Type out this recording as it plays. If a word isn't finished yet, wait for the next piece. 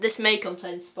This may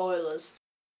contain spoilers.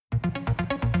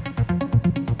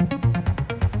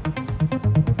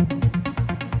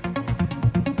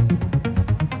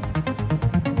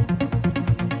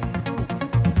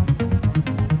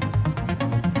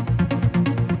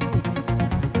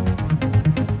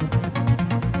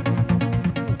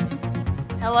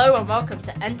 Hello and welcome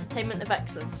to Entertainment of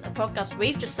Excellence, a podcast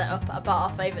we've just set up about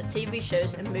our favourite TV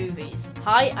shows and movies.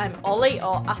 Hi, I'm Ollie,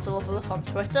 or @Alovalif on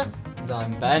Twitter. And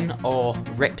I'm Ben, or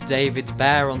Rip David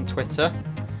Bear on Twitter.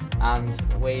 And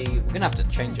we're going to have to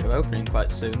change our opening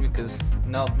quite soon because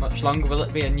not much longer will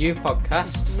it be a new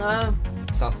podcast. No.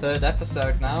 It's our third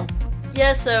episode now.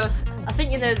 Yeah, so I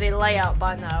think you know the layout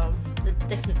by now, the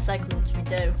different segments we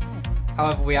do.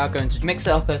 However, we are going to mix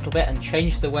it up a little bit and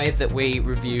change the way that we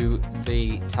review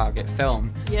the target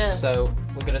film. Yeah. So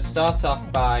we're going to start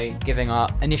off by giving our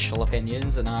initial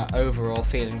opinions and our overall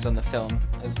feelings on the film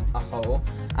as a whole.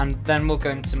 And then we'll go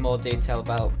into more detail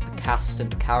about the cast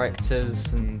and the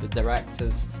characters and the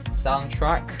director's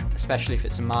soundtrack, especially if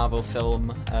it's a Marvel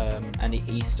film, any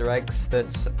Easter eggs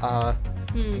that are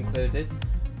included.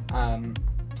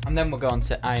 And then we'll go on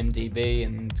to IMDb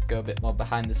and go a bit more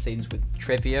behind the scenes with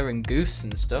trivia and goofs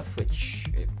and stuff, which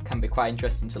it can be quite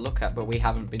interesting to look at, but we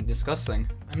haven't been discussing.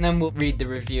 And then we'll read the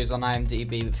reviews on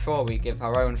IMDb before we give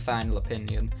our own final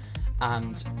opinion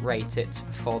and rate it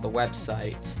for the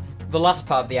website. The last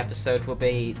part of the episode will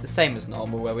be the same as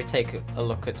normal, where we take a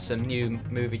look at some new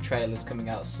movie trailers coming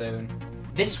out soon.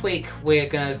 This week we're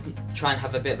going to try and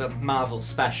have a bit of a Marvel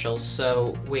special,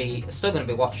 so we are still going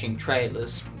to be watching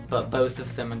trailers, but both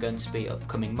of them are going to be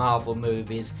upcoming Marvel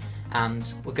movies,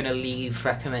 and we're going to leave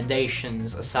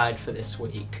recommendations aside for this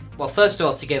week. Well, first of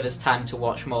all, to give us time to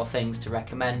watch more things to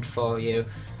recommend for you,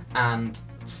 and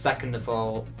second of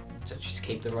all, to just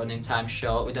keep the running time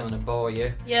short. We don't want to bore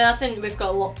you. Yeah, I think we've got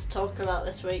a lot to talk about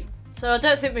this week. So I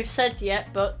don't think we've said yet,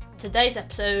 but today's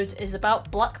episode is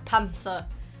about Black Panther.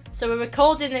 So we're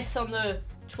recording this on the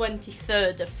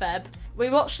 23rd of Feb. We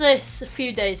watched this a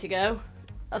few days ago.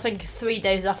 I think 3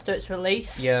 days after its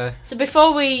release. Yeah. So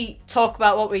before we talk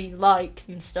about what we liked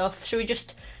and stuff, should we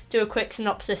just do a quick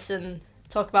synopsis and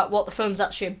talk about what the film's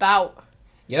actually about?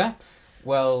 Yeah.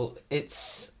 Well,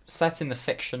 it's set in the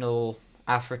fictional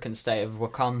African state of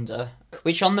Wakanda,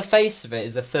 which on the face of it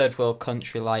is a third world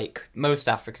country like most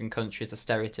African countries are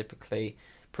stereotypically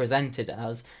presented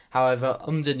as. However,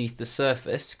 underneath the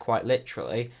surface, quite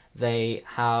literally, they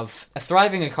have a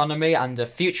thriving economy and a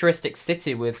futuristic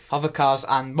city with hover cars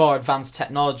and more advanced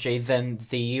technology than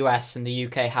the US and the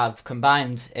UK have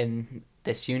combined in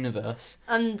this universe.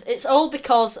 And it's all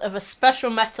because of a special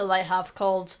metal they have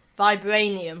called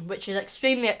vibranium, which is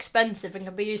extremely expensive and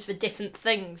can be used for different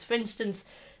things. For instance,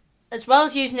 as well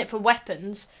as using it for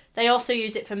weapons, they also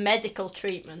use it for medical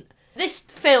treatment. This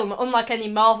film, unlike any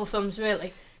Marvel films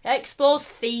really, it explores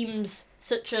themes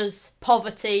such as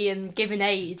poverty and giving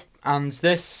aid. And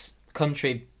this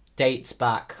country dates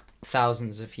back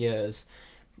thousands of years,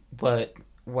 but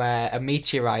where a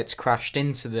meteorite crashed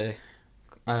into the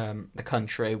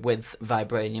country with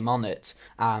vibranium on it,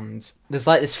 and there's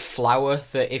like this flower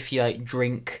that if you like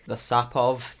drink the sap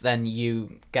of, then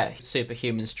you get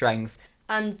superhuman strength.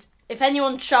 And if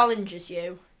anyone challenges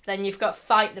you, then you've got to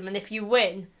fight them, and if you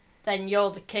win, then you're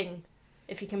the king,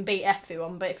 if you can beat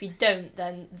everyone, but if you don't,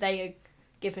 then they are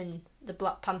given the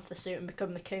Black Panther suit and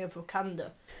become the King of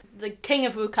Wakanda. The King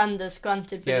of Wakanda's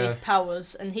granted with these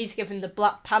powers, and he's given the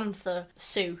Black Panther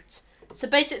suit. So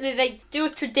basically they do a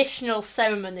traditional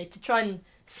ceremony to try and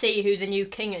see who the new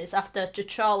king is after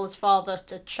T'Challa's father,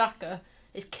 T'Chaka,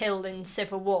 is killed in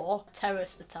civil war,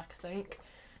 terrorist attack I think.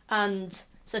 And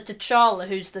so T'Challa,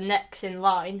 who's the next in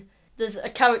line, there's a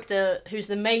character who's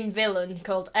the main villain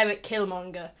called Eric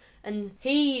Killmonger, and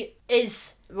he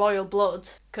is royal blood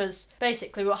because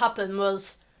basically what happened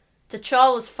was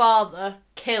T'Challa's father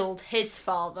killed his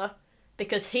father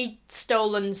because he'd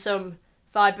stolen some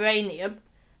vibranium,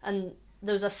 and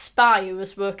there was a spy who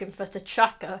was working for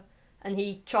T'Chaka and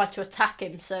he tried to attack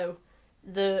him, so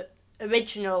the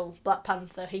original Black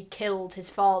Panther, he killed his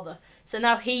father. So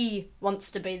now he wants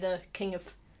to be the King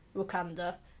of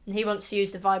Wakanda and he wants to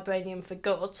use the vibranium for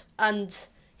good, and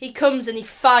he comes and he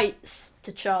fights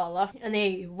T'Challa and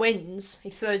he wins.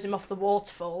 He throws him off the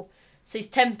waterfall, so he's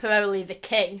temporarily the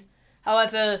king.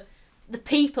 However, the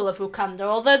people of Wakanda,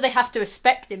 although they have to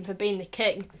respect him for being the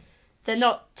king, they're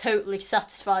not totally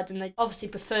satisfied, and they obviously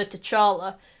prefer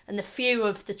T'Challa, and a few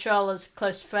of T'Challa's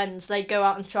close friends, they go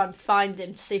out and try and find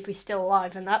him to see if he's still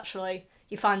alive, and actually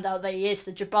you find out that he is.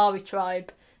 The Jabari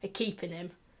tribe are keeping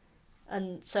him.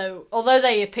 And so, although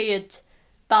they appeared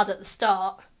bad at the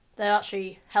start, they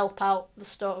actually help out the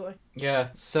story. Yeah,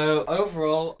 so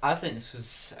overall, I think this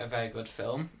was a very good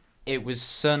film. It was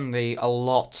certainly a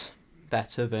lot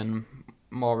better than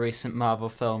more recent Marvel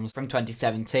films from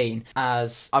 2017,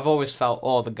 as I've always felt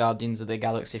all the Guardians of the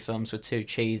Galaxy films were too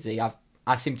cheesy.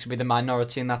 I seem to be the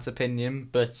minority in that opinion,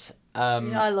 but...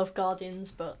 I love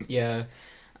Guardians, but... Yeah,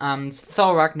 and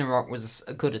Thor Ragnarok was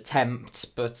a good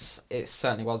attempt, but it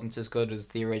certainly wasn't as good as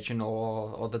the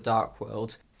original or The Dark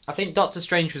World. I think Doctor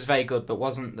Strange was very good, but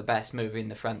wasn't the best movie in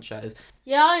the franchise.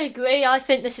 Yeah, I agree. I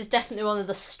think this is definitely one of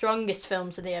the strongest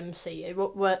films in the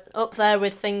MCU. We're up there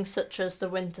with things such as The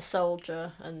Winter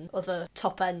Soldier and other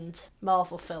top-end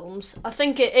Marvel films. I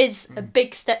think it is a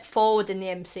big step forward in the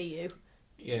MCU,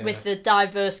 with the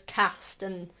diverse cast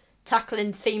and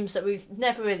tackling themes that we've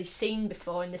never really seen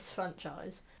before in this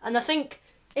franchise. And I think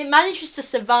it manages to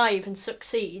survive and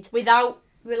succeed without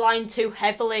relying too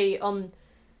heavily on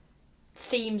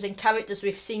themes and characters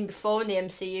we've seen before in the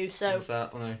MCU. So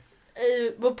exactly.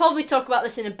 We'll probably talk about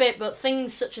this in a bit, but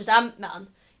things such as Ant-Man,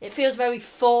 it feels very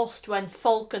forced when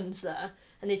Falcon's there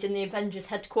and he's in the Avengers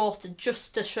headquarters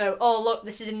just to show, oh look,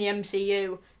 this is in the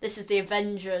MCU, this is the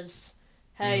Avengers,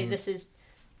 hey, this is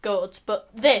good. But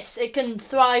this, it can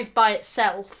thrive by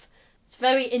itself. It's a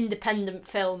very independent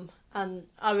film and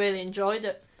I really enjoyed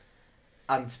it.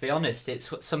 And to be honest,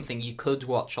 it's something you could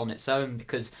watch on its own,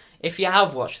 because if you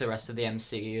have watched the rest of the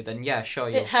MCU, then yeah, sure,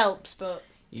 it helps, but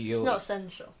it's not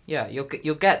essential. Yeah,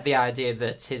 you'll get the idea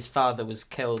that his father was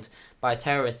killed by a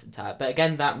terrorist attack, but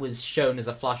again, that was shown as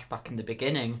a flashback in the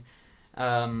beginning.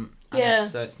 So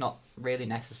it's not really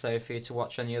necessary for you to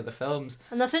watch any other films.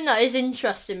 And I think that is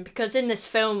interesting, because in this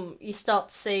film, you start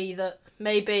to see that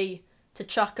maybe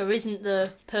T'Chaka isn't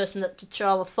the person that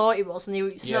T'Challa thought he was, and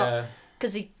he's not,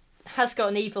 because he has got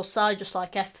an evil side just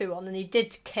like everyone, and he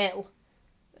did kill,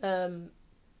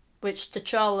 which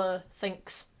T'Challa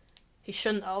thinks he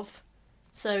shouldn't have.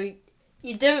 So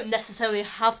you don't necessarily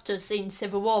have to have seen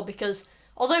Civil War, because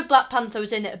although Black Panther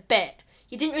was in it a bit,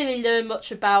 you didn't really learn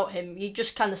much about him. You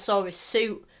just kind of saw his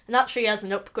suit, and actually he has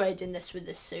an upgrade in this with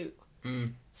this suit.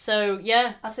 So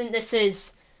yeah, I think this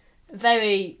is a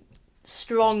very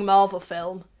strong Marvel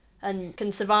film and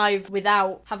can survive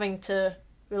without having to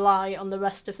rely on the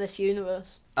rest of this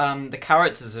universe. The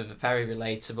characters are very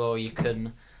relatable. You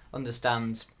can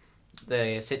understand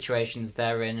the situations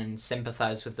they're in and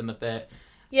sympathise with them a bit.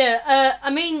 Yeah, I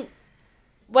mean,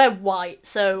 we're white,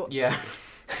 so... Yeah.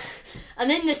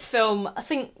 And in this film, I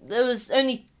think there was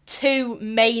only 2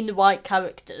 main white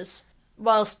characters,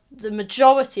 whilst the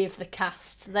majority of the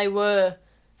cast, they were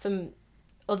from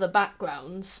other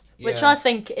backgrounds, which I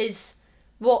think is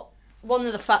one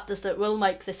of the factors that will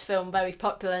make this film very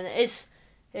popular, and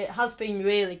it has been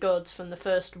really good from the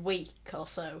first week or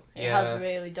so. It has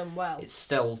really done well. It's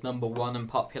still number 1 in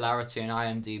popularity in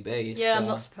IMDb. Yeah, so. I'm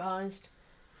not surprised.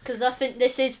 Because I think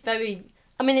this is very...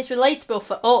 I mean, it's relatable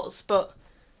for us, but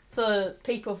for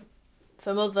people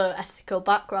from other ethical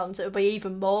backgrounds, it'll be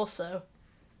even more so.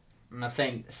 And I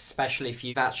think, especially if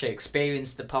you've actually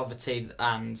experienced the poverty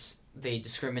and the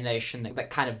discrimination that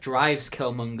kind of drives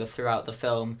Killmonger throughout the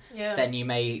film, then you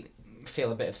may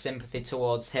feel a bit of sympathy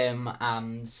towards him,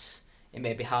 and it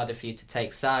may be harder for you to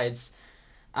take sides.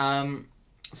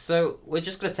 So we're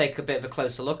just going to take a bit of a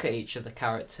closer look at each of the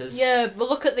characters. Yeah, we'll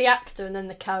look at the actor and then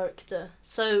the character.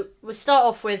 So we'll start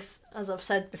off with, as I've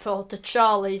said before,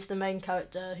 T'Challa is the main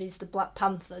character. He's the Black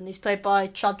Panther, and he's played by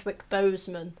Chadwick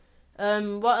Boseman.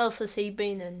 What else has he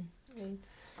been in?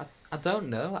 I don't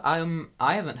know.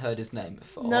 I haven't heard his name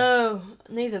before. No,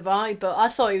 neither have I, but I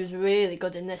thought he was really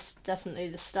good in this. Definitely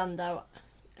the standout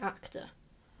actor.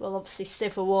 Well, obviously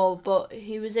Civil War, but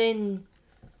he was in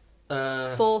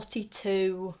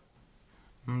 42.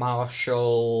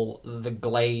 Marshall, The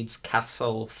Glades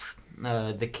Castle,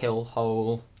 The Kill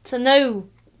Hole. So no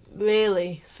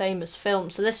really famous film.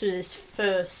 So this was his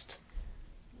first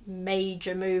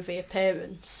major movie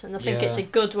appearance, and I think it's a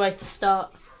good way to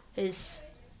start his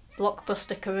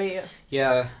blockbuster career.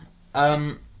 Yeah.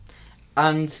 And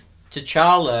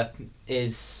T'Challa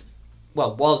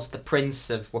was the prince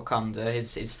of Wakanda.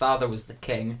 His father was the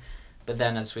king, but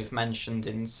then, as we've mentioned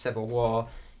in Civil War,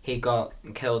 he got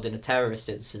killed in a terrorist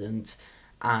incident,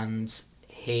 and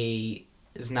he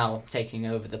is now taking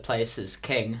over the place as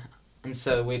king. And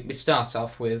so we start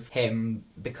off with him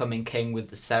becoming king with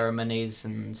the ceremonies,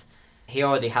 and he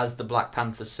already has the Black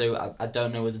Panther suit. I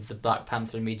don't know whether the Black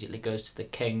Panther immediately goes to the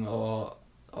king or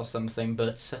something,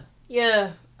 but...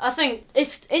 Yeah, I think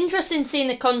it's interesting seeing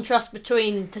the contrast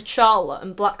between T'Challa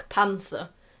and Black Panther,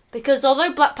 because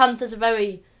although Black Panther's a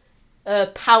very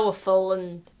powerful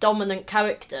and dominant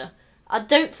character, I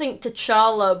don't think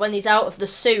T'Challa, when he's out of the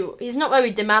suit, he's not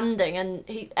very demanding, and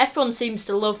everyone seems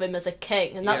to love him as a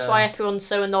king, and that's why everyone's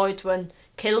so annoyed when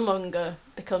Killmonger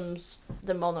becomes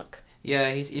the monarch.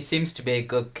 Yeah, he seems to be a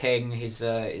good king. He's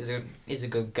a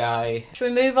good guy. Shall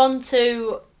we move on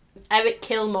to Eric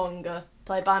Killmonger,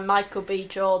 played by Michael B.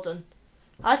 Jordan?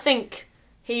 I think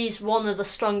he's one of the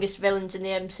strongest villains in the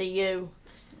MCU,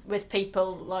 with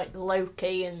people like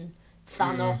Loki and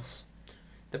Thanos.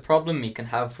 The problem you can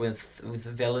have with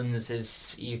villains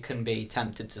is you can be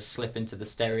tempted to slip into the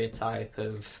stereotype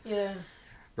of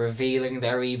revealing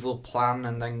their evil plan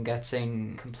and then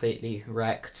getting completely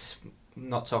wrecked. I'm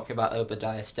not talking about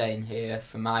Obadiah Stane here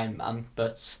from Iron Man,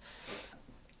 but...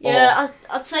 Yeah,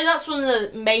 I'd say that's one of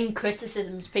the main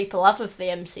criticisms people have of the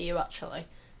MCU, actually,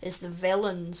 is the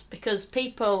villains. Because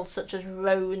people such as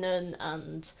Ronan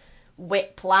and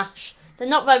Whiplash, they're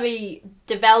not very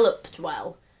developed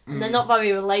well. And they're not very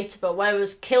relatable,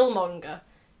 whereas Killmonger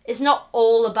is not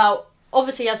all about...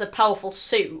 Obviously, he has a powerful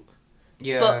suit,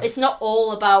 but it's not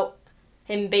all about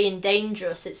him being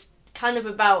dangerous. It's kind of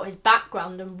about his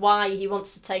background and why he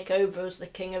wants to take over as the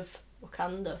king of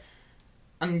Wakanda.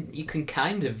 And you can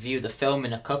kind of view the film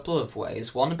in a couple of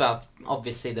ways. One about,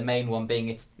 obviously, the main one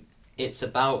being it's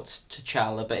about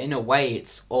T'Challa, but in a way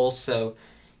it's also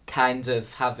kind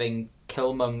of having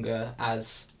Killmonger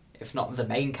as... if not the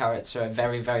main character, a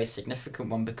very, very significant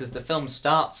one, because the film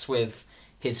starts with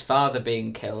his father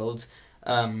being killed.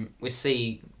 We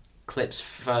see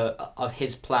clips of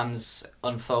his plans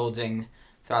unfolding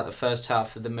throughout the first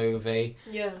half of the movie.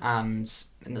 Yeah. And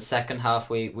in the second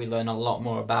half, we learn a lot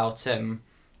more about him.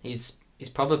 He's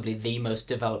probably the most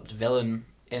developed villain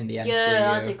in the MCU.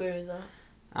 Yeah, I'd agree with that.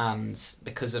 And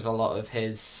because of a lot of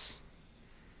his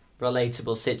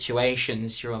relatable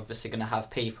situations, you're obviously going to have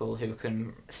people who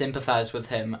can sympathise with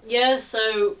him. Yeah,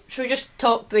 so should we just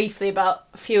talk briefly about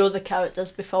a few other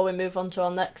characters before we move on to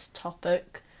our next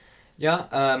topic? Yeah,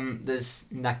 there's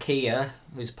Nakia,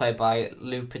 who's played by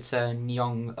Lupita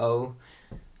Nyong'o.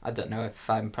 I don't know if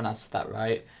I'm pronounced that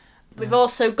right. We've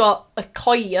also got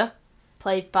Okoye,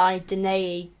 played by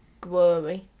Danae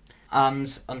Gowrie.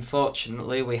 And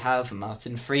unfortunately, we have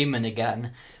Martin Freeman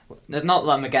again. There's not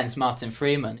that I'm against Martin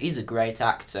Freeman. He's a great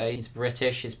actor. He's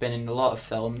British. He's been in a lot of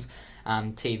films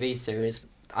and TV series.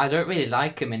 I don't really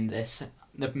like him in this.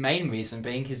 The main reason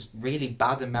being his really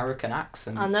bad American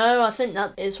accent. I know. I think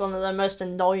that is one of the most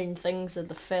annoying things of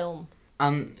the film.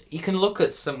 And you can look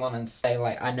at someone and say,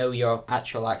 like, I know your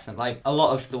actual accent. Like, a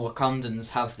lot of the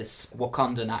Wakandans have this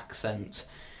Wakandan accent,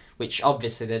 which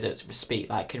obviously they don't speak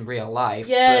like in real life.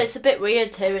 Yeah, it's a bit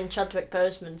weird hearing Chadwick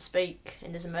Boseman speak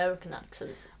in his American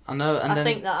accent. I know, and I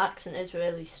think that accent is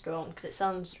really strong because it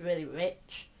sounds really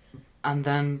rich. And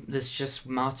then there's just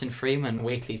Martin Freeman.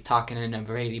 Weekly's talking in a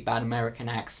really bad American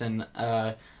accent.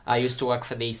 I used to work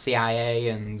for the CIA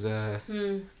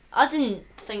and... I didn't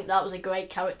think that was a great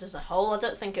character as a whole. I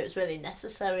don't think it was really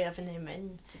necessary having him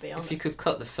in, to be honest. If you could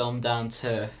cut the film down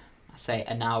to, say,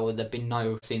 an hour, there'd be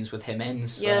no scenes with him in.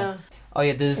 So. Yeah. Oh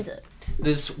yeah, there's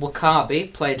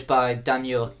W'Kabi, played by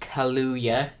Daniel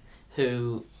Kaluuya,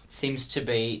 who seems to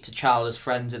be T'Challa's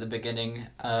friend at the beginning,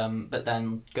 but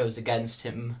then goes against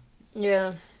him.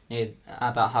 Yeah.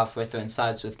 About halfway through and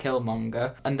sides with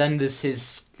Killmonger. And then there's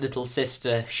his little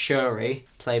sister, Shuri,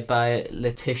 played by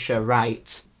Letitia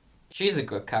Wright. She's a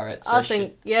good character. I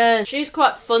think, yeah, she's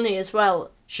quite funny as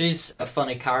well. She's a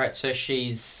funny character.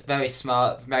 She's very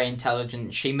smart, very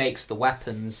intelligent. She makes the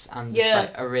weapons, and there's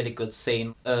like a really good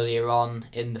scene earlier on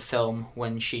in the film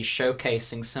when she's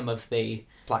showcasing some of the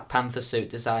Black Panther suit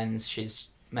designs she's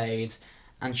made.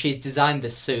 And she's designed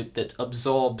this suit that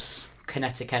absorbs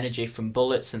kinetic energy from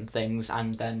bullets and things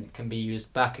and then can be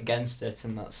used back against it,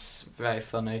 and that's very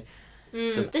funny.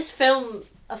 This film,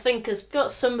 I think, has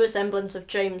got some resemblance of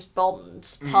James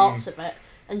Bond's parts of it,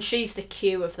 and she's the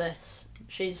Q of this.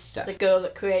 She's the girl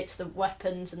that creates the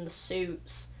weapons and the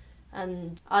suits,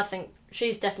 and I think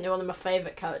she's definitely one of my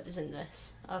favourite characters in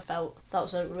this. I felt that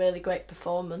was a really great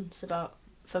performance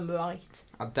from Wright.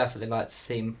 I'd definitely like to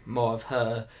see more of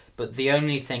her, but the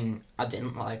only thing I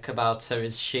didn't like about her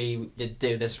is she did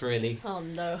do this really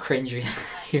cringy...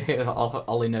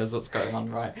 Ollie knows what's going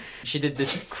on, right? She did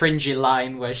this cringy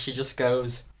line where she just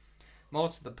goes, more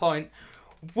to the point,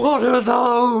 "What are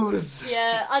those?"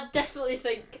 Yeah, I definitely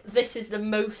think this is the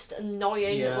most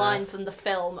annoying line from the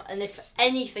film, and if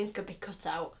anything could be cut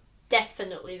out,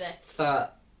 definitely this.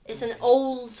 It's an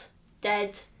old,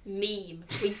 dead meme.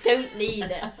 We don't need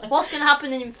it. What's going to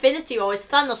happen in Infinity War? Is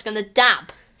Thanos going to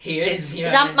dab? He is, yeah.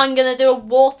 Is Ant-Man going to do a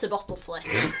water bottle flip?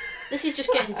 This is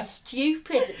just getting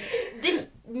stupid. This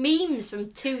meme's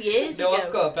from 2 years ago. No,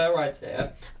 I've got a better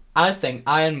idea. I think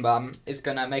Iron Man is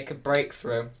gonna make a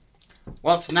breakthrough.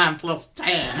 What's 9 plus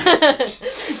 10?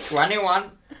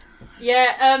 21.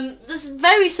 Yeah, there's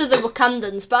various other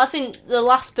Wakandans, but I think the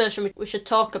last person we should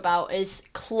talk about is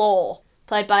Claw,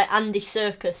 played by Andy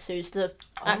Serkis, who's the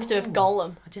actor of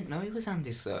Gollum. I didn't know he was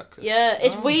Andy Serkis. Yeah,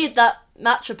 it's weird that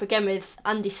matchup again with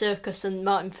Andy Serkis and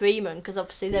Martin Freeman, because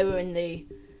obviously they were in the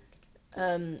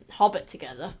Hobbit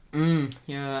together.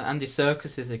 Yeah, Andy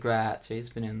Serkis is a great actor. He's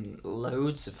been in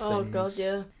loads of things. Oh god,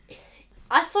 yeah.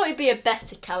 I thought he'd be a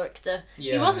better character.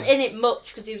 Yeah. He wasn't in it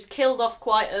much because he was killed off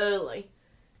quite early.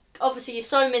 Obviously, you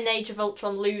saw him in Age of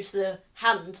Ultron lose the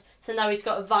hand, so now he's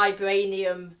got a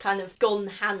vibranium kind of gun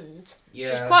hand, which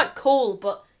is quite cool,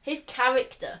 but his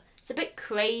character, it's a bit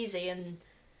crazy and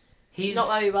he's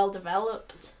not very well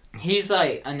developed. He's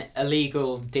like an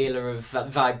illegal dealer of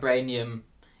vibranium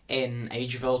in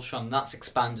Age of Ultron. That's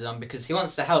expanded on because he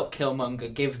wants to help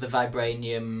Killmonger give the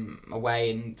vibranium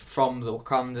away from the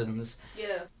Wakandans.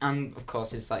 Yeah. And, of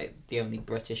course, he's like the only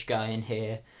British guy in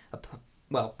here.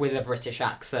 Well, with a British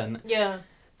accent. Yeah.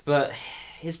 But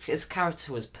his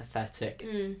character was pathetic.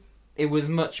 It was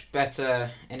much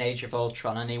better in Age of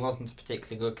Ultron, and he wasn't a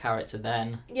particularly good character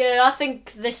then. Yeah, I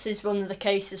think this is one of the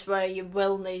cases where you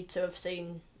will need to have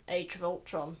seen Age of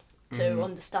Ultron to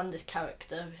understand his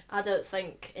character. I don't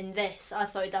think in this, I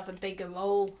thought he'd have a bigger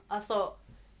role. I thought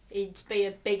he'd be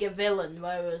a bigger villain,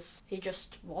 whereas he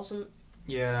just wasn't.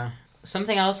 Yeah.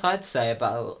 Something else I'd say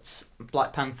about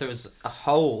Black Panther as a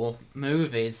whole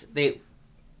movies,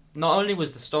 not only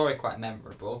was the story quite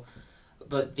memorable,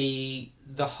 but the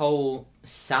whole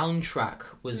soundtrack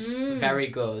was very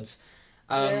good.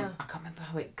 I can't remember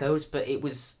how it goes, but it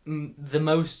was the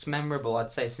most memorable, I'd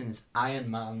say, since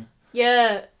Iron Man.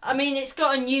 Yeah, I mean, it's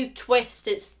got a new twist.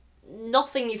 It's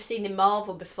nothing you've seen in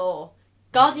Marvel before.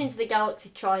 Guardians of the Galaxy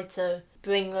tried to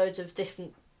bring loads of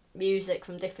different music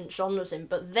from different genres in,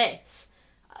 but this,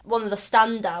 one of the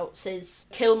standouts is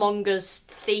Killmonger's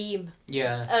theme.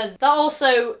 Yeah. That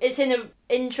also is in an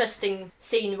interesting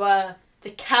scene where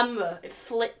the camera, it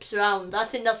flips around. I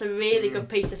think that's a really good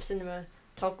piece of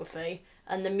cinematography,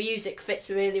 and the music fits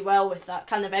really well with that,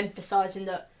 kind of emphasising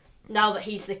that now that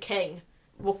he's the king,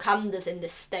 Wakanda's in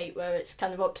this state where it's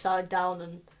kind of upside down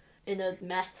and in a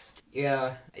mess.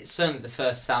 Yeah, it's certainly the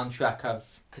first soundtrack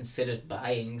I've considered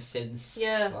buying since,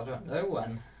 I don't know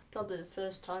when. Probably the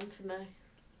first time for me.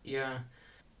 Yeah.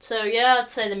 So yeah,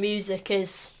 I'd say the music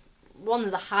is one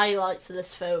of the highlights of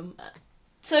this film.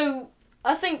 So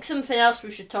I think something else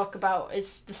we should talk about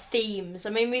is the themes.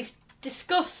 I mean, we've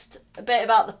discussed a bit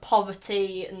about the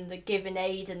poverty and the giving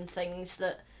aid and things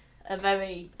that are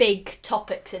very big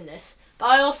topics in this. But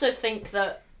I also think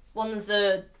that one of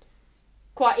the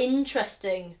quite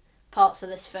interesting parts of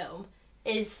this film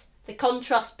is the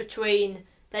contrast between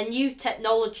their new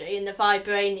technology and the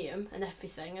vibranium and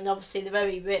everything, and obviously they're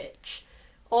very rich,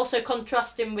 also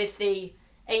contrasting with the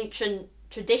ancient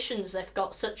traditions they've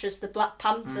got, such as the Black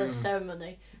Panther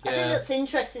ceremony. I think that's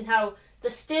interesting how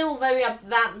they're still very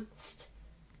advanced,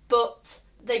 but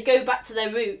they go back to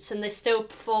their roots and they still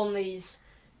perform these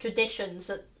traditions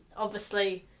that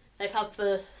obviously they've had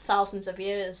for thousands of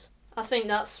years. I think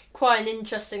that's quite an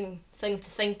interesting thing to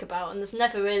think about, and there's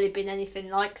never really been anything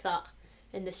like that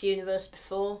in this universe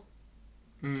before.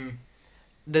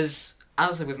 There's,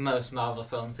 as with most Marvel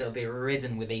films, they'll be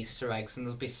ridden with Easter eggs, and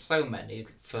there'll be so many,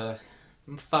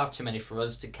 far too many for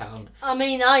us to count. I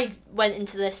mean, I went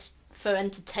into this for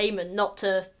entertainment, not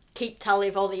to keep tally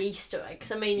of all the Easter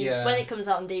eggs. I mean, when it comes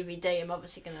out on DVD, I'm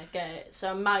obviously going to get it, so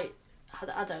I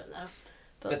don't know.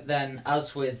 But then,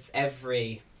 as with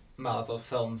every Marvel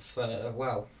film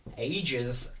for,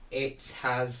 ages, it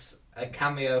has a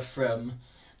cameo from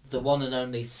the one and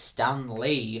only Stan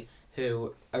Lee,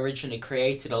 who originally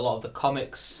created a lot of the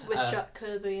comics. With Jack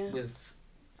Kirby, yeah. With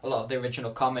a lot of the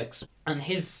original comics. And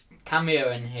his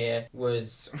cameo in here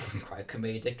was quite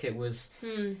comedic. It was...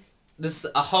 There's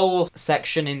a whole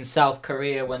section in South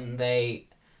Korea when they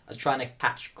are trying to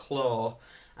catch Claw,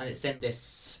 and it's in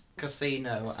this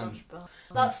casino.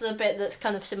 That's the bit that's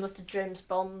kind of similar to James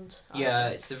Bond. Yeah,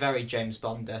 it's a very James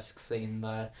Bond-esque scene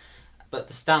there. But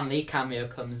the Stan Lee cameo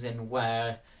comes in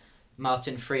where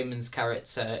Martin Freeman's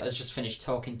character has just finished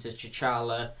talking to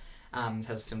T'Challa and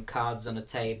has some cards on a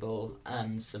table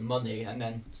and some money, and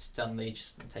then Stan Lee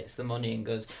just takes the money and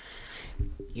goes,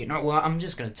 "You know what, I'm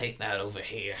just going to take that over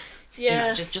here.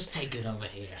 Yeah. You know, just take it over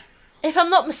here." If I'm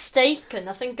not mistaken,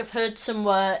 I think I've heard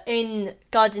somewhere in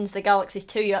Guardians of the Galaxy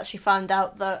 2 you actually found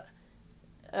out that,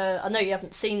 I know you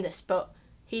haven't seen this, but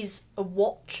he's a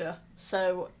Watcher,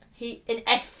 so he in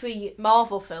every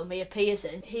Marvel film he appears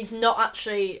in, he's not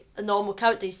actually a normal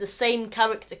character, he's the same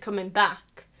character coming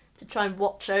back, to try and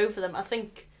watch over them. I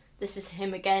think this is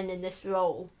him again in this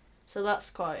role, so that's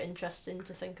quite interesting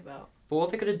to think about. But what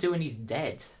are they going to do when he's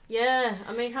dead? Yeah,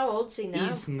 I mean, how old's he now?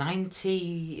 He's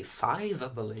 95, I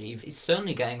believe. He's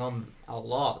certainly getting on a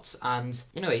lot, and,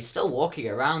 he's still walking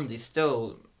around, he's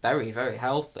still very, very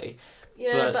healthy.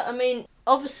 Yeah, but I mean,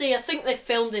 obviously, I think they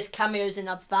filmed his cameos in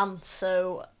advance,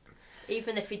 so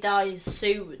even if he dies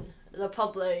soon,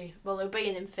 they'll be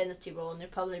in Infinity War, and he'll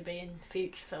probably be in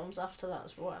future films after that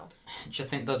as well. Do you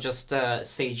think they'll just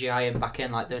CGI him back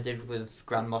in like they did with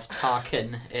Grand Moff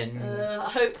Tarkin in... I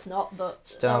hope not, but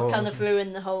Star that'll Wars? kind of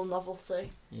ruin the whole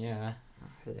novelty. Yeah,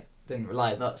 I didn't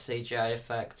like that CGI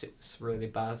effect. It was really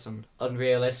bad and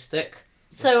unrealistic.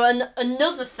 So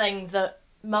another thing that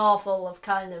Marvel have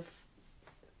kind of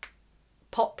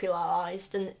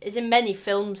popularised, and is in many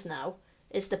films now,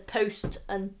 is the post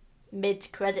and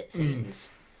mid-credit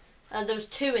scenes. And there was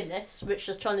 2 in this, which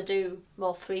they're trying to do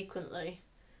more frequently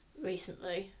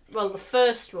recently. Well, the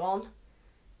first one,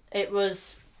 it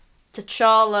was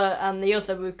T'Challa and the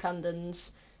other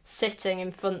Wakandans sitting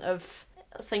in front of,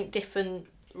 I think, different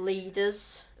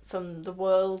leaders from the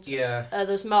world. Yeah. There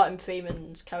was Martin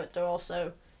Freeman's character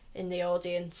also in the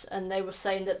audience, and they were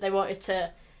saying that they wanted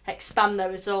to expand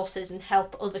their resources and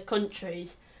help other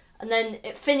countries. And then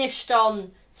it finished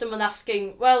on someone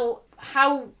asking, well,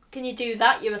 how can you do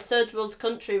that? You're a third world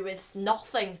country with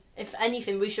nothing. If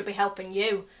anything, we should be helping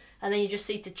you. And then you just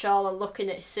see T'Challa looking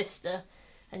at his sister,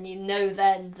 and you know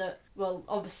then that, well,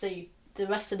 obviously the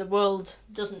rest of the world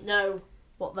doesn't know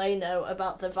what they know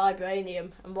about the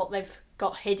vibranium and what they've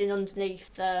got hidden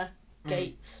underneath their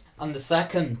gates. And the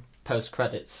second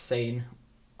post-credits scene,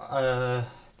 that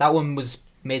one was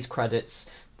mid-credits.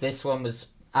 This one was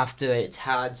after it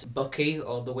had Bucky,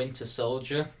 or the Winter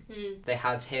Soldier. They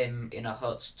had him in a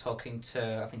hut talking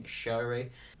to, I think,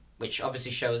 Shuri, which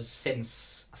obviously shows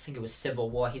since, I think it was Civil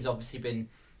War, he's obviously been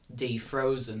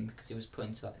defrozen because he was put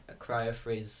into like a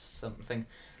cryo-freeze something.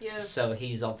 Yeah. So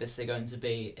he's obviously going to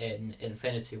be in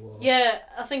Infinity War. Yeah,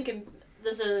 I think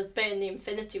there's a bit in the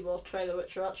Infinity War trailer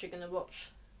which we're actually going to watch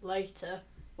later,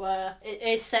 where it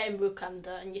is set in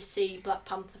Wakanda and you see Black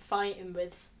Panther fighting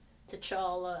with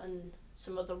T'Challa and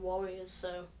some other warriors,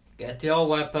 so... Get your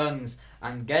weapons,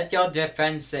 and get your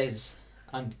defences,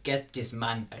 and get this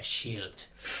man a shield.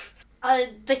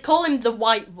 They call him the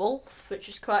White Wolf, which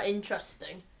is quite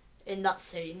interesting in that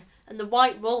scene. And the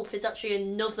White Wolf is actually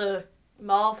another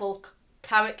Marvel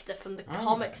character from the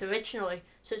comics originally.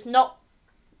 So it's not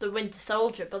the Winter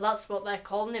Soldier, but that's what they're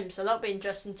calling him. So that'll be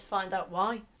interesting to find out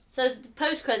why. So the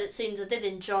post-credit scenes I did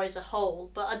enjoy as a whole,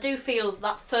 but I do feel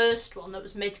that first one that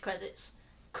was mid-credits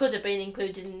could have been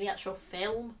included in the actual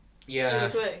film. Yeah.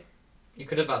 Do you agree? You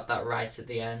could have had that right at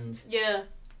the end. Yeah.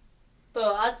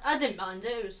 But I didn't mind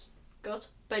it. It was good.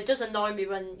 But it does annoy me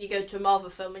when you go to a Marvel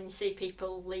film and you see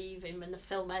people leaving when the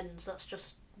film ends. That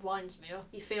just winds me up.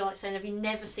 You feel like saying, have you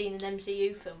never seen an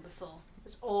MCU film before?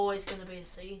 There's always going to be a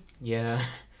scene. Yeah.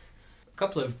 A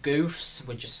couple of goofs.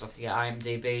 We're just looking at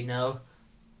IMDb now.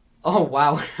 Oh,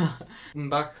 wow.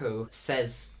 M'Baku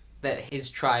says that his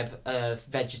tribe are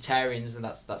vegetarians, and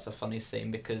that's a funny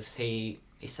scene because he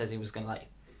says he was going to, like,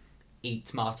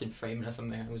 eat Martin Freeman or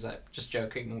something. I was, like, just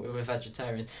joking, we're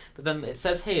vegetarians. But then it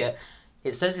says here,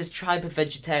 it says his tribe of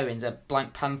vegetarians, that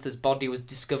Black Panther's body was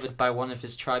discovered by one of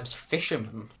his tribe's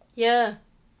fishermen. Yeah.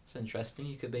 It's interesting.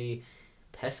 You could be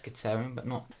pescatarian, but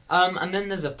not. And then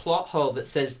there's a plot hole that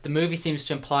says the movie seems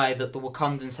to imply that the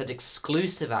Wakandans had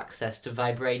exclusive access to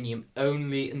vibranium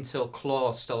only until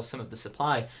Klaue stole some of the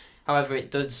supply. However, it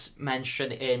does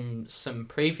mention in some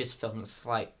previous films,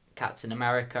 like Captain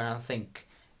America, and I think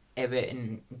a bit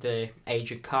in the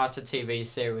Agent Carter TV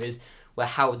series, where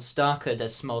Howard Stark had a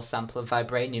small sample of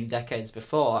vibranium decades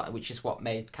before, which is what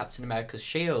made Captain America's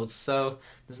shield. So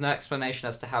there's no explanation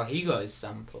as to how he got his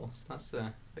sample. So that's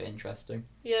a bit interesting.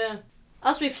 Yeah.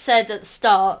 As we've said at the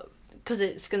start, because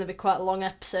it's going to be quite a long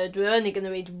episode, we're only going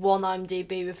to read one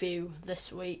IMDb review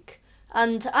this week.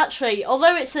 And actually,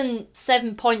 although it's a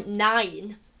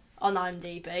 7.9 on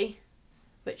IMDb,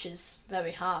 which is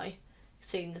very high,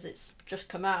 seeing as it's just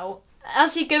come out,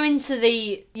 as you go into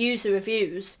the user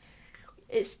reviews,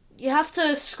 you have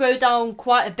to scroll down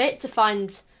quite a bit to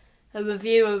find a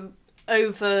review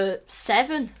over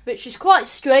 7, which is quite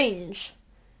strange,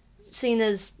 seeing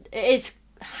as it is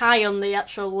high on the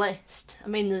actual list. I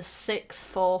mean, there's 6,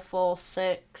 4, 4,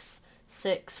 6,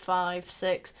 6, 5,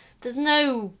 6. There's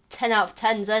no 10 out of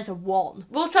 10s, there's a 1.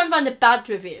 We'll try and find a bad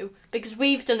review, because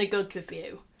we've done a good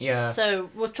review. Yeah. So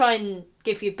we'll try and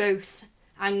give you both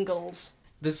angles.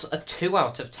 There's a 2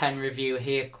 out of 10 review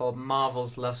here called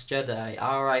Marvel's Last Jedi,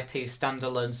 RIP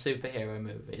standalone superhero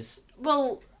movies.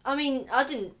 Well, I mean, I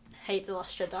didn't hate The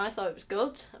Last Jedi. I thought it was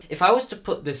good. If I was to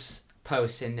put this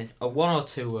post in a 1 or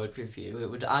 2 word review, it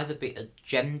would either be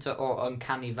agenda or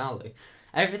uncanny valley.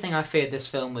 Everything I feared this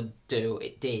film would do,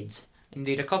 it did.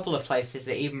 Indeed, a couple of places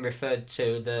it even referred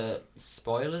to the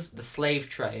spoilers, the slave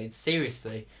trade.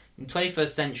 Seriously. In the 21st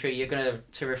century, you're going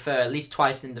to refer at least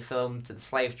twice in the film to the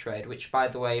slave trade, which, by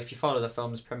the way, if you follow the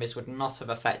film's premise, would not have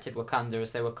affected Wakanda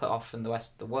as they were cut off from the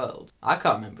rest of the world. I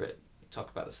can't remember it talk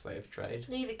about the slave trade.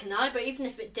 Neither can I, but even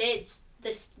if it did,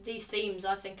 these themes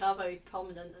I think are very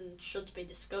prominent and should be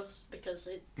discussed because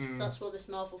that's what this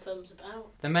Marvel film's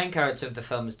about. The main character of the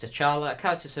film is T'Challa, a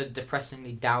character so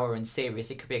depressingly dour and serious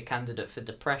he could be a candidate for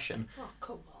depression. Oh,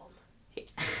 come on.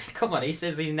 Come on, he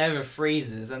says he never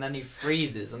freezes, and then he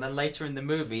freezes, and then later in the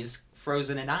movie he's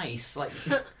frozen in ice. Like,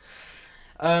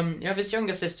 you have his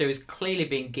younger sister who's clearly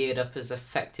being geared up as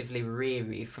effectively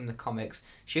Riri from the comics.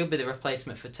 She'll be the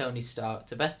replacement for Tony Stark.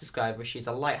 To best describe her, she's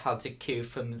a light-hearted Q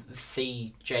from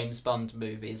the James Bond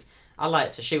movies. I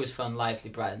liked her. She was fun, lively,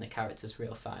 bright, and the character's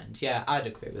real fine. Yeah, I'd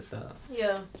agree with that.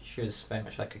 Yeah. She was very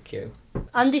much like a Q.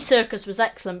 Andy Serkis was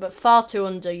excellent, but far too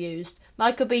underused.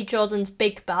 Michael B. Jordan's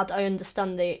big bad, I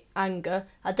understand the anger.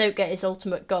 I don't get his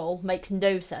ultimate goal. Makes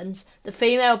no sense. The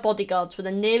female bodyguards were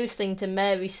the nearest thing to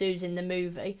Mary Sue's in the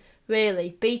movie.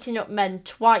 Really, beating up men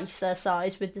twice their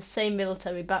size with the same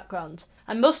military background.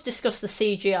 I must discuss the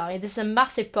CGI. This is a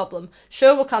massive problem.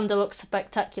 Sure, Wakanda looks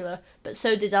spectacular, but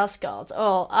so did Asgard.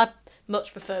 Oh, I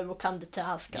much prefer Wakanda to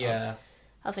Asgard. Yeah.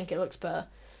 I think it looks better.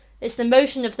 It's the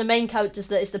motion of the main characters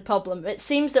that is the problem. It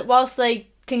seems that whilst they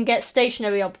can get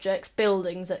stationary objects,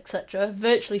 buildings, etc.,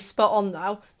 virtually spot on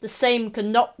now, the same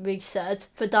cannot be said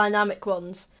for dynamic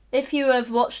ones. If you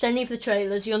have watched any of the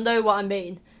trailers, you'll know what I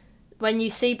mean. When you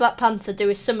see Black Panther do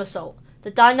his somersault,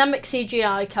 the dynamic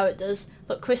CGI characters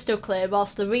look crystal clear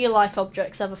whilst the real-life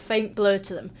objects have a faint blur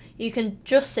to them. You can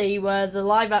just see where the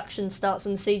live action starts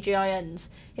and the CGI ends.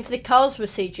 If the cars were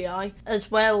CGI as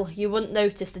well, you wouldn't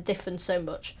notice the difference so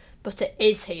much. But it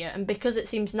is here, and because it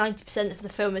seems 90% of the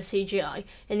film is CGI,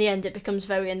 in the end it becomes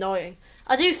very annoying.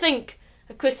 I do think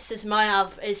a criticism I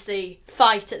have is the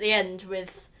fight at the end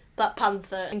with Black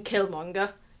Panther and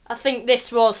Killmonger. I think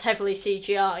this was heavily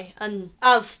CGI, and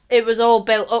as it was all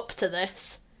built up to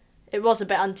this, it was a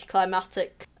bit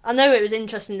anticlimactic. I know it was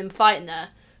interesting them fighting there,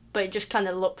 but it just kind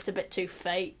of looked a bit too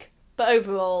fake. But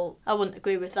overall, I wouldn't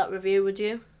agree with that review, would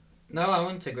you? No, I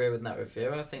wouldn't agree with that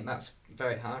review. I think that's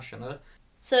very harsh on it.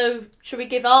 So, should we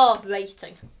give our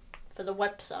rating for the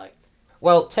website?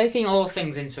 Well, taking all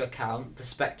things into account, the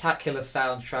spectacular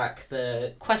soundtrack,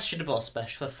 the questionable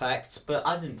special effects, but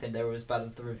I didn't think they were as bad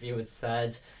as the review had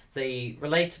said, the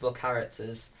relatable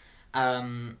characters,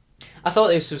 I thought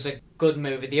this was a good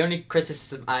movie. The only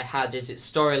criticism I had is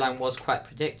its storyline was quite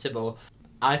predictable.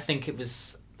 I think it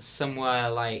was somewhere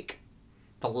like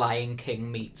The Lion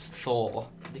King meets Thor,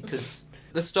 because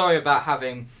the story about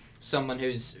having someone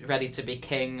who's ready to be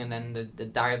king and then the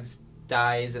dad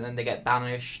dies and then they get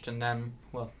banished and then,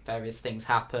 well, various things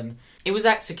happen. It was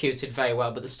executed very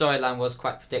well, but the storyline was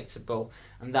quite predictable,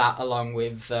 and that, along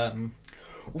with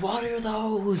what are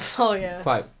those? Oh, yeah.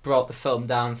 Quite brought the film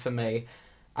down for me.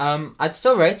 I'd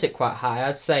still rate it quite high.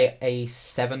 I'd say a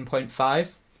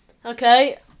 7.5.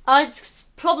 Okay, I'd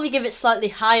probably give it slightly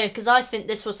higher because I think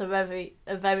this was a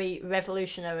very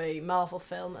revolutionary Marvel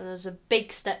film, and it was a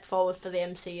big step forward for the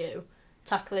MCU,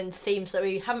 tackling themes that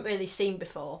we haven't really seen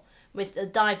before, with a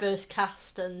diverse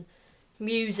cast and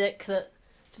music that's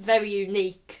very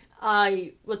unique.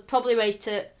 I would probably rate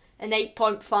it an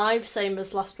 8.5, same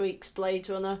as last week's Blade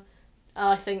Runner.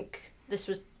 I think this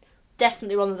was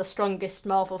definitely one of the strongest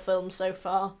Marvel films so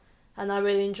far, and I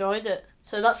really enjoyed it.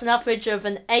 So that's an average of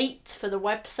an 8 for the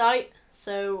website.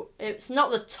 So it's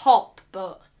not the top,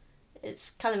 but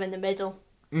it's kind of in the middle.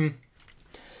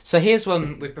 So here's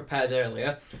one we prepared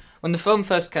earlier. When the film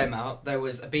first came out, there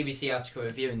was a BBC article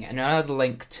reviewing it, and I had a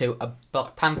link to a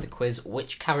Black Panther quiz,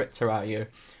 Which Character Are You?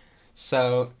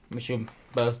 So we should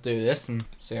both do this and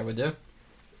see how we do.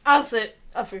 As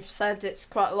we've said, it's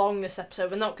quite long this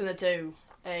episode. We're not going to do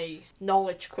a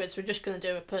knowledge quiz. We're just going to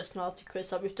do a personality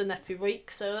quiz like we've done every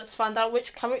week. So let's find out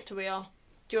which character we are.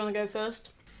 Do you want to go first?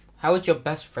 How would your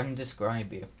best friend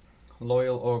describe you?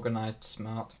 Loyal, organised,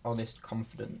 smart, honest,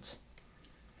 confident.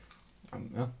 I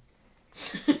don't know.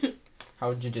 How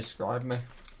would you describe me?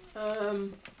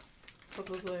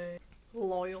 Probably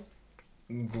loyal.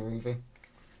 Groovy.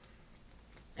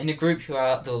 In a group you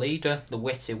are the leader, the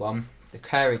witty one, the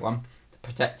caring one, the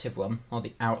protective one, or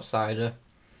the outsider.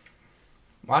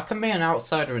 Well, I can be an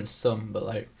outsider in some,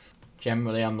 but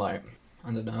generally I'm I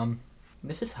don't know,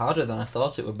 this is harder than I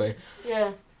thought it would be.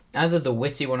 Yeah. Either the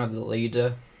witty one or the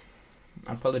leader.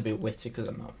 I'd probably be witty because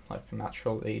I'm not like a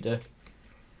natural leader.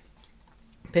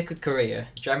 Pick a career: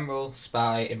 general,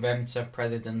 spy, inventor,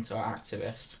 president, or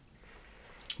activist.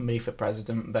 Me for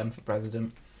president, Ben for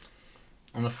president.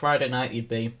 On a Friday night, you'd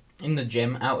be in the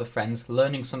gym, out with friends,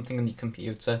 learning something on your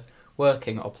computer,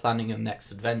 working, or planning your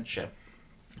next adventure.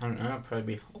 I don't know, I'd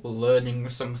probably be learning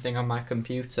something on my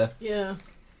computer. Yeah.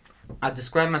 I'd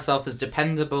describe myself as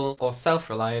dependable or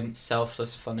self-reliant,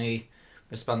 selfless, funny,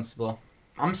 responsible.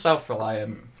 I'm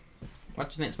self-reliant. What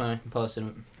do you think's more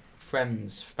important?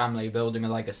 Friends, family, building a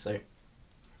legacy.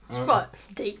 It's quite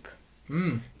deep.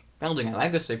 Building a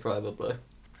legacy, probably.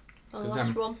 The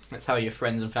last one. That's how your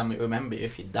friends and family remember you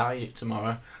if you die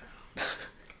tomorrow.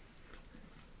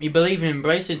 You believe in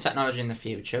embracing technology in the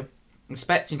future,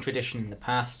 respecting tradition in the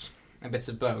past, a bit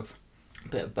of both. A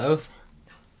bit of both?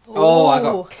 Oh, I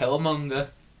got Killmonger.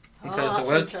 Because the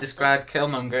word to describe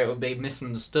Killmonger, it would be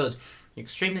misunderstood. You're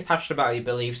extremely passionate about your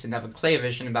beliefs and have a clear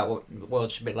vision about what the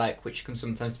world should be like, which can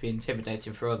sometimes be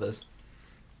intimidating for others.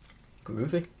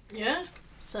 Groovy. Yeah.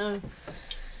 So,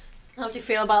 how do you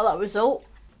feel about that result?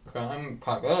 I'm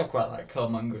quite good. I quite like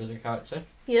Killmonger as a character.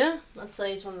 Yeah, I'd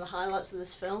say he's one of the highlights of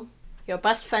this film. Your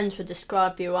best friends would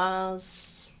describe you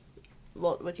as...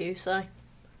 What would you say?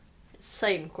 It's the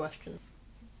same question.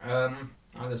 I'm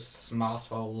just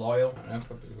smart or loyal. I don't know,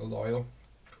 probably loyal.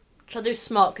 Should I do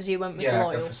smart because you went with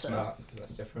loyal? Yeah, go for so. smart because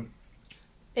that's different.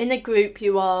 In a group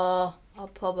you are... I'll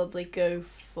probably go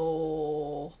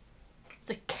for...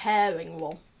 the caring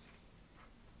one.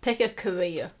 Pick a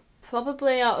career.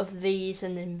 Probably out of these,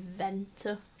 an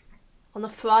inventor. On a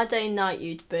Friday night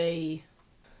you'd be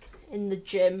in the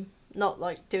gym, not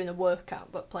like doing a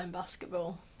workout but playing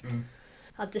basketball.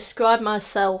 I'd describe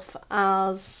myself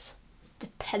as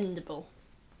dependable.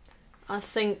 I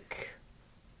think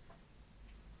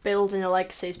building a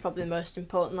legacy is probably the most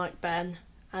important, like Ben.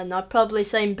 And I'd probably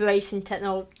say embracing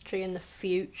technology in the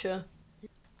future.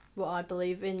 What I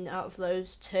believe in out of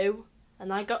those two.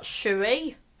 And I got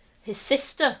Shuri, his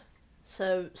sister.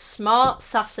 So, smart,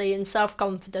 sassy and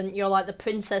self-confident, you're like the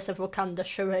princess of Wakanda,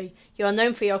 Shuri. You are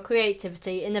known for your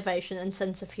creativity, innovation and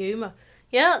sense of humour.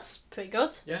 Yeah, that's pretty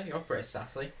good. Yeah, you're pretty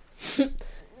sassy.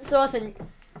 So I think,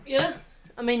 yeah.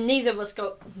 I mean, neither of us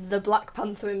got the Black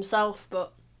Panther himself,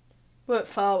 but weren't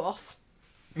far off.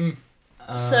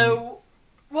 So,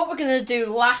 what we're going to do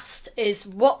last is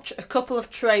watch a couple of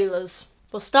trailers.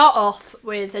 We'll start off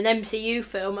with an MCU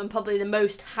film and probably the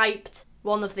most hyped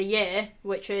one of the year,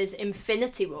 which is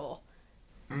Infinity War.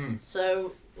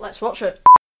 So, let's watch it.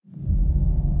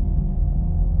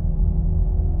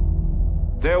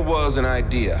 There was an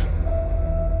idea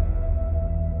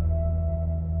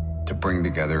to bring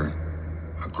together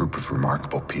a group of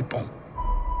remarkable people.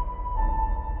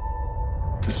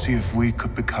 To see if we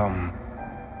could become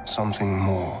something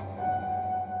more.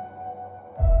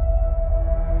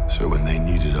 So when they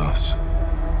needed us,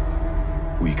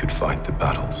 we could fight the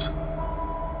battles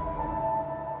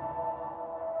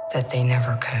that they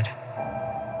never could.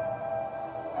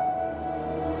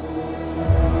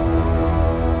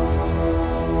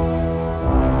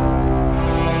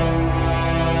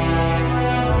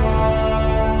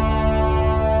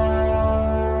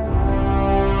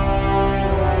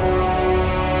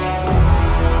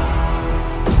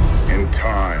 In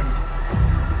time,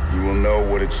 you will know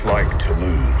what it's like to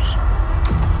lose.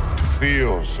 To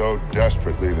feel so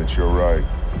desperately that you're right,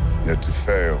 yet to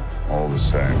fail all the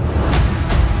same.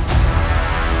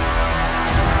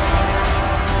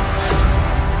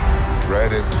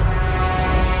 Dread it.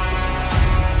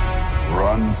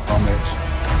 Run from it.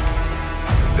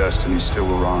 Destiny still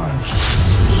arrives.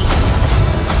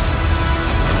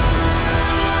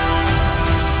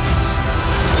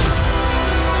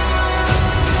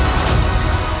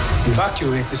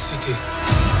 Evacuate the city.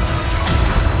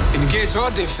 Engage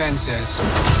all defenses.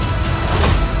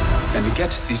 And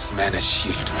get this man a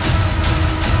shield.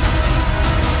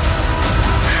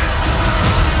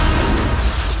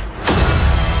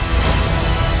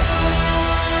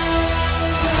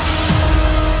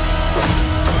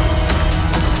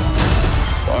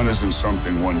 Fun isn't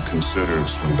something one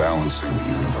considers when balancing the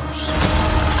universe.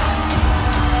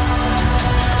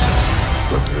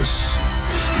 But this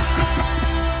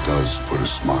does put a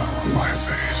smile on my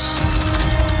face.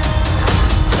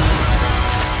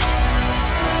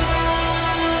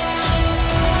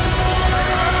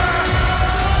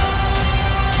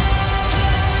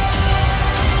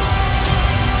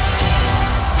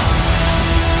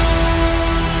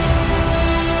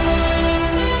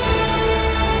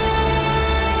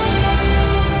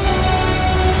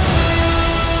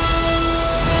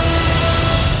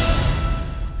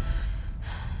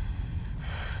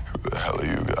 Who the hell are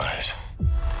you guys?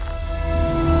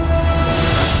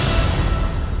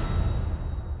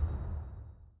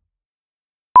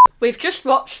 We've just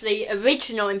watched the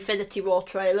original Infinity War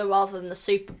trailer rather than the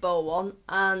Super Bowl one,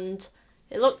 and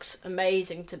it looks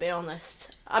amazing, to be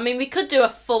honest. I mean, we could do a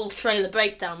full trailer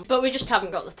breakdown, but we just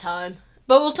haven't got the time.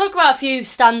 But we'll talk about a few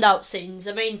standout scenes.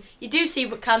 I mean, you do see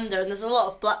Wakanda, and there's a lot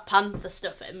of Black Panther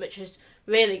stuff in, which is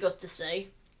really good to see.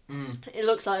 It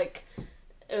looks like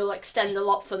it'll extend a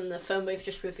lot from the film we've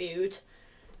just reviewed.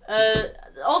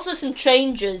 Also some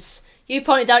changes. You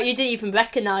pointed out you didn't even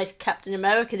recognise Captain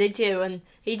America, did you? And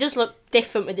he does look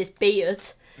different with his beard.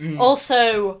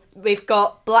 Also, we've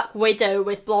got Black Widow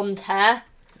with blonde hair.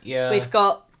 Yeah. We've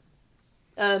got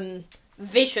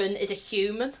Vision is a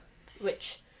human,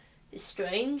 which is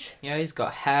strange. Yeah, he's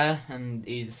got hair and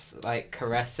he's like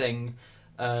caressing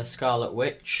Scarlet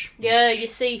Witch. Yeah, you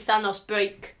see Thanos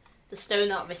break the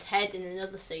stone out of his head in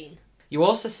another scene. You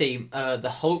also see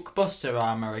the Hulkbuster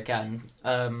armor again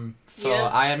for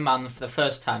Iron Man for the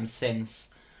first time since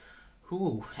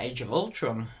Age of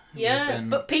Ultron. Yeah,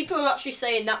 but people are actually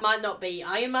saying that might not be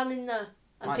Iron Man in there.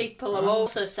 And people are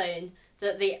also saying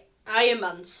that the Iron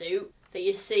Man suit that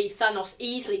you see Thanos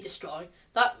easily destroy,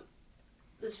 that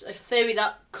there's a theory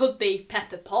that could be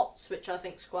Pepper Potts, which I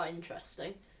think is quite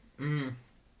interesting.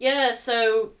 Yeah,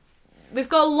 so we've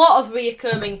got a lot of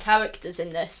reoccurring characters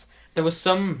in this. There were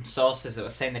some sources that were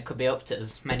saying there could be up to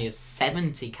as many as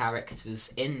 70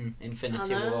 characters in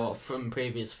Infinity War from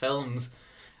previous films,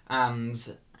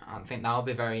 and I think that'll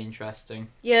be very interesting.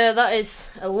 Yeah, that is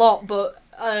a lot, but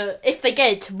if they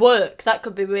get it to work, that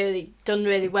could be done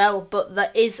really well, but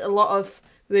there is a lot of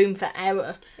room for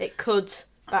error. It could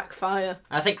backfire.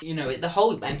 I think, the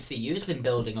whole MCU's been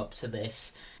building up to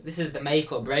this. This is the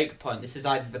make or break point. This is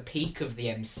either the peak of the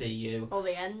MCU or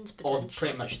the end, potentially. Or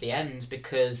pretty much the end,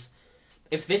 because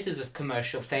if this is a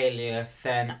commercial failure,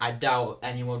 then I doubt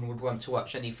anyone would want to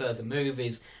watch any further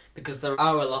movies, because there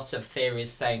are a lot of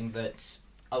theories saying that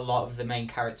a lot of the main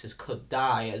characters could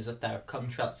die as their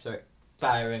contracts are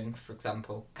expiring, for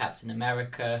example, Captain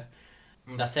America.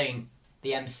 And I think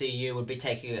the MCU would be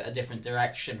taking a different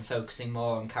direction, focusing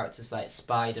more on characters like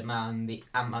Spider-Man, the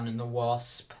Ant-Man and the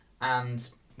Wasp, and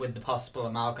with the possible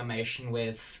amalgamation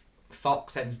with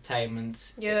Fox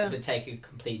Entertainment, it would be taking a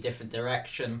completely different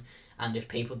direction. And if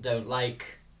people don't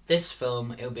like this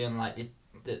film, it'll be unlikely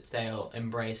that they'll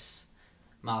embrace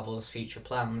Marvel's future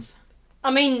plans. I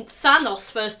mean,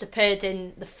 Thanos first appeared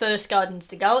in the first Guardians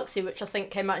of the Galaxy, which I think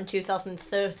came out in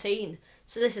 2013.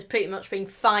 So this has pretty much been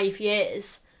 5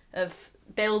 years of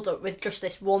build-up with just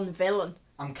this one villain.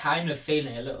 I'm kind of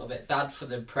feeling a little bit bad for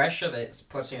the pressure that it's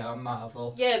putting on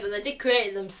Marvel. Yeah, but they did create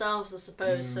it themselves, I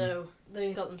suppose, so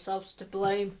they got themselves to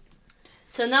blame.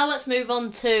 So now let's move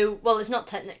on to, well, it's not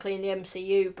technically in the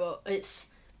MCU, but it's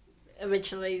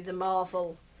originally the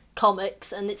Marvel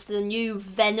comics, and it's the new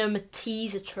Venom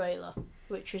teaser trailer,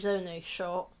 which is only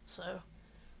short, so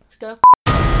let's go.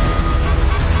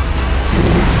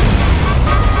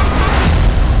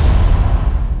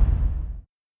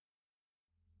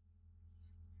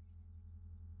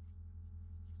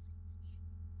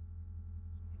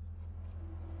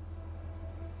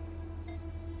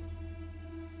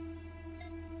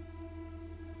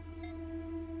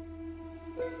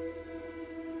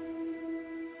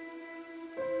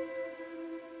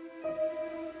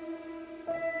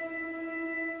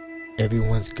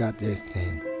 Everyone's got their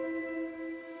thing.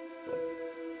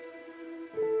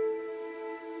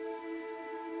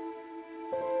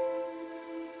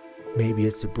 Maybe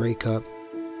it's a breakup,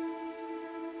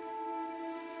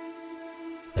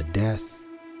 a death,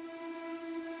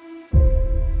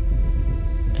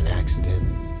 an accident.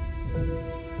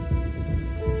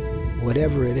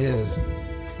 Whatever it is,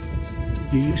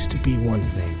 you used to be one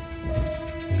thing.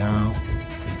 Now,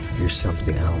 you're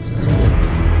something else.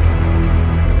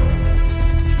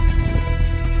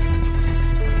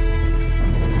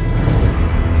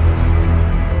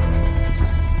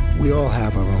 We all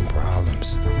have our own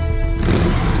problems,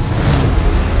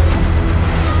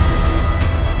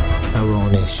 our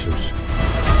own issues,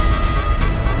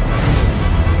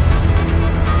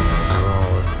 our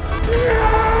own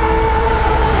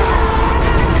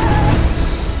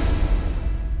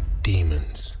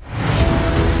demons.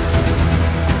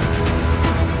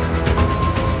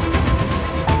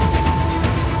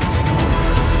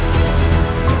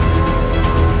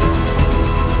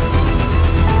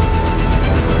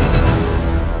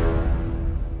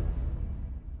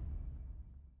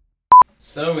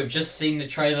 So we've just seen the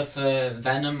trailer for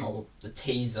Venom, or the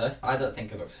teaser. I don't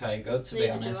think it looks very good, to be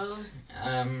honest.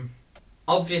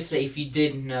 Obviously, if you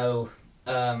did know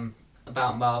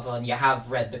about Marvel and you have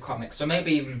read the comics, or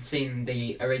maybe even seen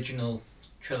the original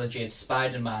trilogy of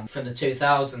Spider-Man from the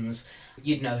 2000s,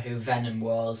 you'd know who Venom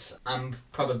was and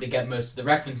probably get most of the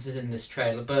references in this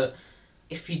trailer. But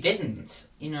if you didn't,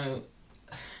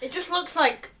 It just looks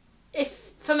like,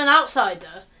 if from an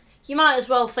outsider, you might as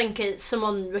well think it's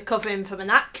someone recovering from an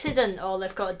accident or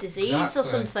they've got a disease or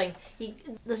something.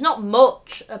 There's not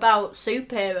much about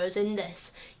superheroes in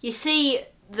this. You see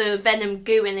the Venom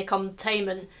goo in the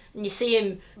containment and you see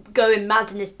him going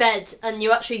mad in his bed and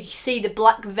you actually see the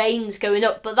black veins going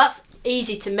up, but that's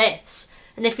easy to miss.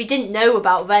 And if you didn't know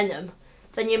about Venom,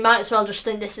 then you might as well just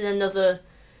think this is another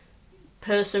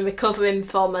person recovering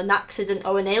from an accident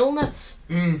or an illness.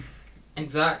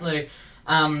 Exactly.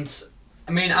 And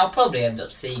I mean, I'll probably end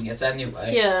up seeing it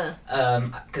anyway. Yeah.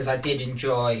 Because I did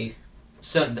enjoy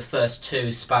certainly the first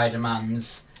two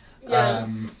Spider-Mans. Yeah.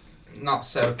 Not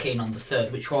so keen on the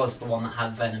third, which was the one that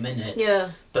had Venom in it.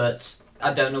 Yeah. But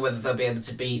I don't know whether they'll be able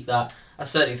to beat that. I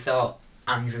certainly thought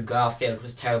Andrew Garfield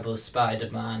was terrible as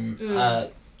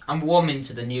Spider-Man. I'm warming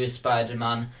to the new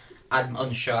Spider-Man. I'm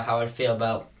unsure how I'd feel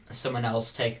about someone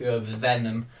else taking over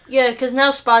Venom. Yeah, because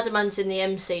now Spider-Man's in the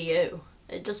MCU.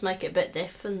 It does make it a bit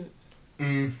different.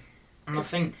 And I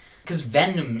think, because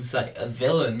Venom's like a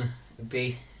villain, it'd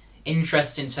be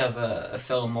interesting to have a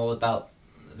film all about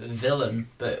the villain,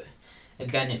 but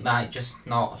again, it might just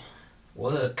not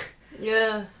work.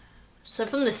 Yeah. So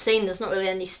from the scene, there's not really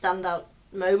any standout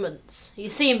moments. You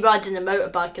see him riding a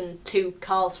motorbike and two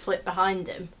cars flip behind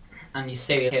him. And you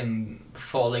see him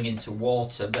falling into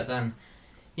water, but then,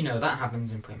 that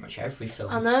happens in pretty much every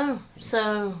film. I know.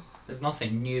 So there's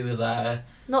nothing new there.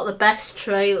 Not the best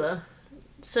trailer.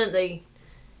 Certainly,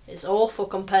 it's awful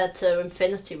compared to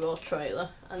Infinity War trailer.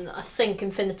 And I think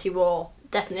Infinity War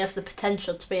definitely has the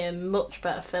potential to be a much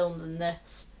better film than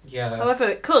this. Yeah. However,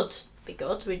 it could be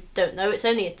good. We don't know. It's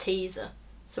only a teaser.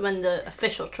 So when the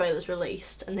official trailer's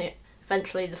released and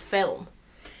eventually the film,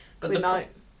 we might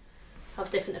have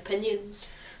different opinions.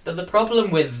 But the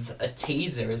problem with a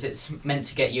teaser is it's meant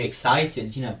to get you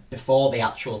excited, before the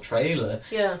actual trailer.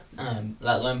 Yeah.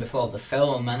 Let alone before the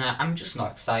film, and I'm just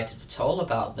not excited at all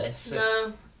about this.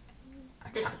 No.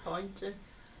 Disappointing.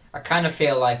 I kind of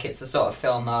feel like it's the sort of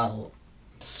film I'll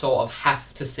sort of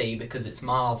have to see because it's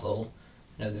Marvel.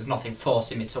 There's nothing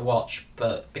forcing me to watch,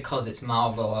 but because it's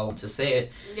Marvel, I want to see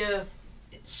it. Yeah.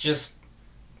 It's just...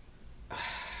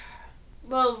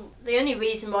 Well, the only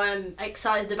reason why I'm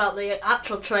excited about the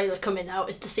actual trailer coming out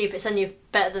is to see if it's any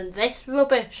better than this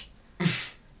rubbish.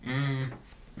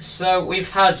 So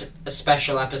we've had a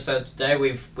special episode today.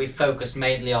 We've focused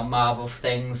mainly on Marvel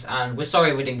things, and we're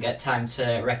sorry we didn't get time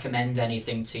to recommend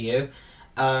anything to you.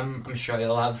 I'm sure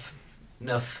you'll have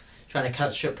enough trying to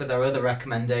catch up with our other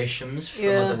recommendations from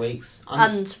other weeks.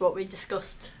 And what we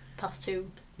discussed past two.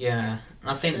 Yeah,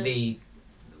 I think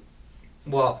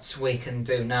what we can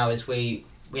do now is we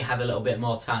have a little bit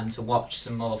more time to watch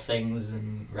some more things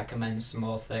and recommend some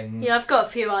more things. Yeah, I've got a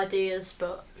few ideas,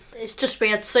 but it's just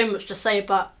we had so much to say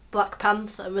about Black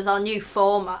Panther, and with our new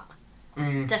format,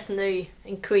 definitely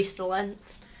increased the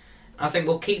length. I think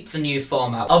we'll keep the new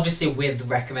format, obviously with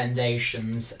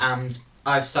recommendations, and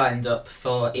I've signed up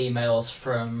for emails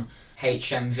from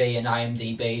HMV and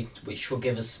IMDb, which will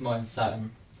give us more insight on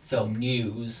film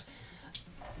news.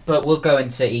 But we'll go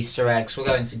into Easter eggs, we'll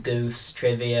go into goofs,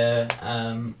 trivia,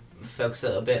 focus a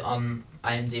little bit on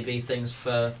IMDb things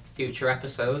for future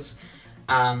episodes.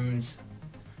 And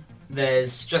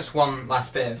there's just one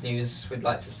last bit of news we'd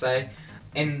like to say.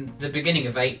 In the beginning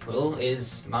of April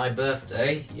is my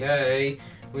birthday, yay,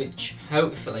 which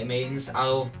hopefully means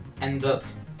I'll end up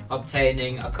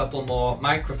obtaining a couple more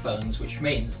microphones, which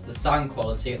means the sound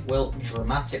quality will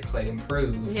dramatically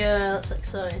improve. Yeah, that's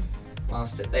exciting.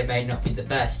 Whilst they may not be the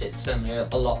best, it's certainly a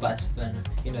lot better than,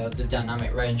 the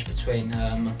dynamic range between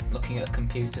looking at a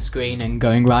computer screen and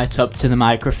going right up to the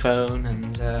microphone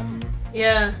and...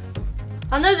 Yeah.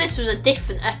 I know this was a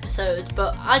different episode,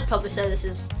 but I'd probably say this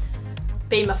has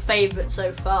been my favourite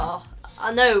so far.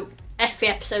 I know every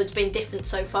episode's been different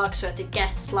so far because we had a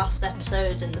guest last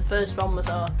episode and the first one was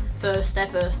our first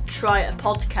ever try at a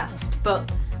podcast,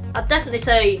 but I'd definitely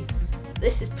say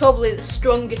this is probably the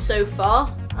strongest so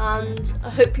far, and I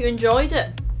hope you enjoyed it.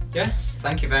 Yes,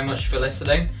 thank you very much for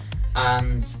listening,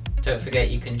 and don't forget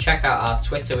you can check out our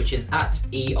Twitter, which is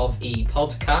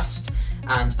 @EofEPodcast,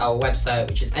 and our website,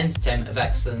 which is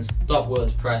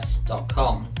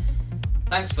entertainmentofexcellence.wordpress.com.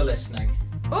 Thanks for listening.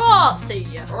 Oh, see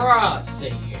ya. See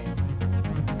you.